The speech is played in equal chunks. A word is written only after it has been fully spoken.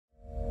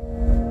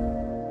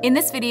In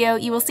this video,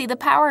 you will see the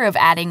power of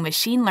adding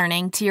machine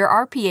learning to your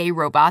RPA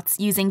robots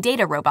using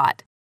DataRobot.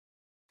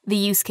 The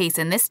use case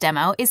in this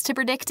demo is to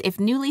predict if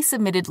newly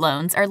submitted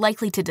loans are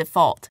likely to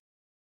default.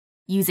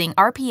 Using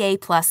RPA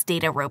plus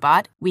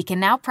DataRobot, we can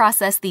now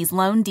process these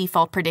loan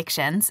default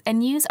predictions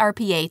and use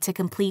RPA to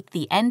complete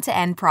the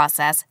end-to-end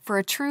process for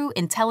a true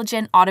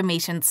intelligent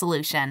automation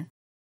solution.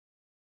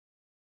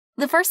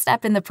 The first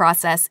step in the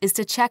process is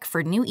to check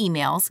for new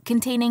emails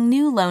containing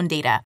new loan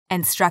data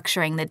and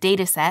structuring the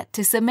dataset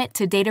to submit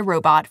to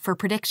DataRobot for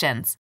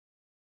predictions.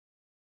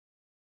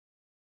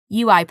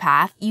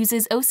 UiPath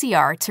uses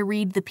OCR to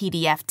read the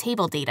PDF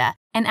table data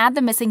and add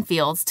the missing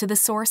fields to the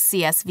source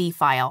CSV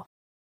file.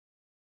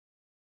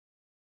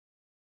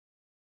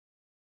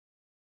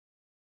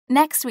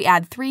 Next, we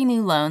add 3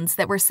 new loans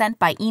that were sent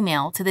by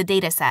email to the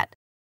dataset.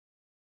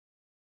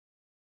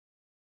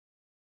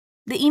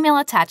 The email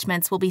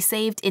attachments will be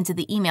saved into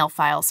the Email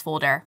Files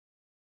folder.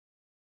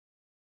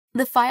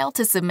 The file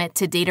to submit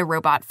to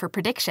DataRobot for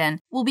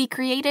prediction will be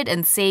created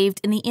and saved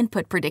in the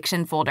Input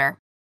Prediction folder.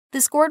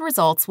 The scored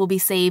results will be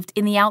saved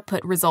in the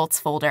Output Results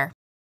folder.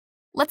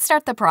 Let's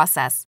start the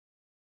process.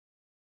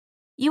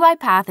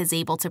 UiPath is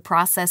able to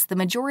process the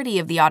majority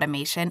of the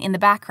automation in the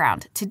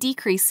background to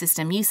decrease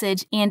system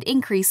usage and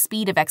increase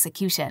speed of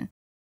execution.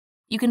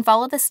 You can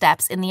follow the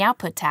steps in the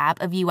Output tab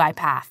of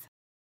UiPath.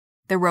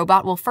 The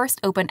robot will first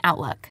open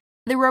Outlook.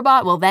 The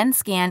robot will then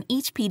scan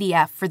each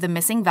PDF for the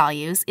missing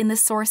values in the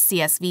source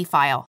CSV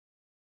file.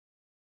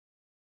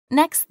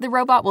 Next, the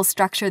robot will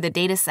structure the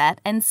dataset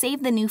and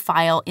save the new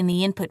file in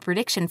the Input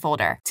Prediction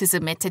folder to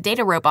submit to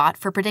DataRobot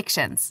for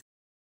predictions.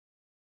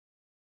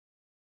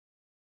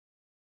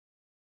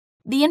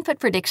 The Input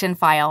Prediction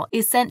file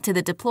is sent to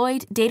the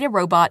deployed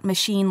DataRobot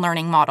machine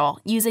learning model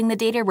using the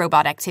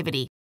DataRobot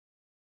activity.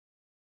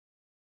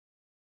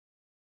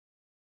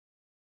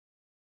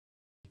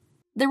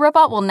 The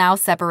robot will now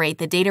separate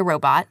the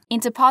DataRobot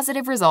into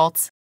positive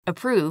results,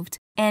 approved,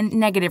 and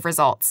negative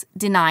results,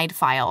 denied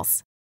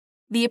files.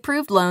 The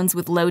approved loans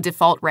with low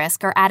default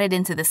risk are added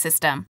into the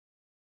system.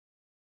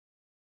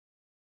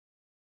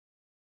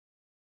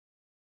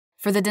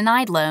 For the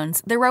denied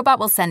loans, the robot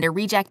will send a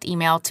reject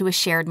email to a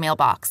shared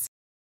mailbox.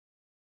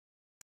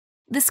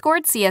 The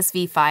scored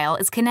CSV file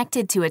is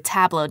connected to a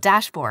Tableau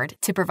dashboard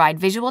to provide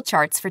visual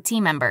charts for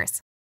team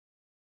members.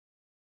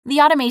 The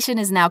automation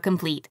is now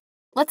complete.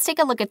 Let's take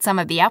a look at some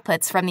of the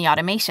outputs from the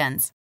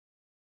automations.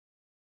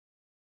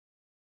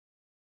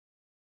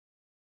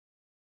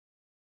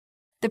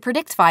 The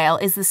predict file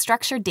is the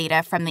structured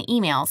data from the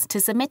emails to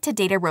submit to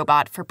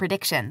DataRobot for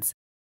predictions.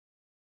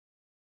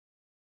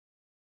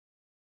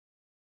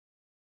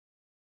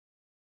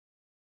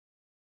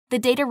 The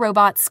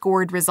DataRobot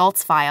scored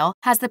results file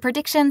has the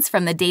predictions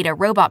from the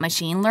DataRobot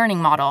machine learning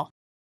model.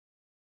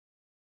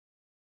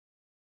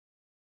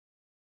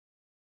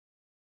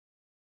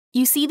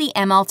 You see the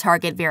ML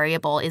target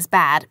variable is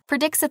bad,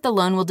 predicts that the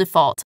loan will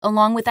default,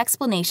 along with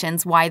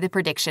explanations why the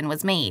prediction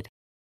was made.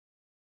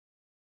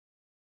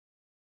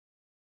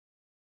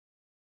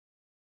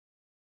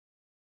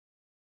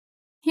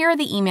 Here are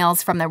the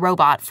emails from the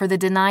robot for the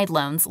denied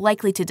loans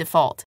likely to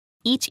default.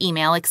 Each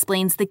email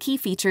explains the key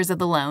features of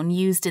the loan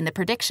used in the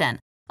prediction,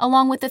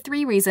 along with the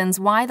 3 reasons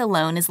why the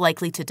loan is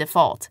likely to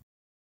default.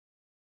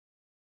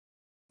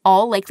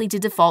 All likely to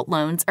default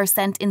loans are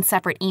sent in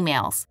separate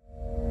emails.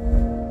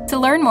 To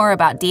learn more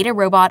about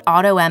DataRobot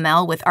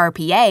AutoML with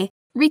RPA,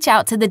 reach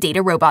out to the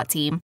DataRobot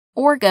team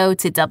or go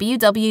to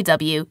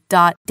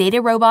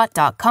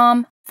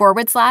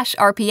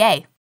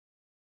www.datarobot.com/RPA.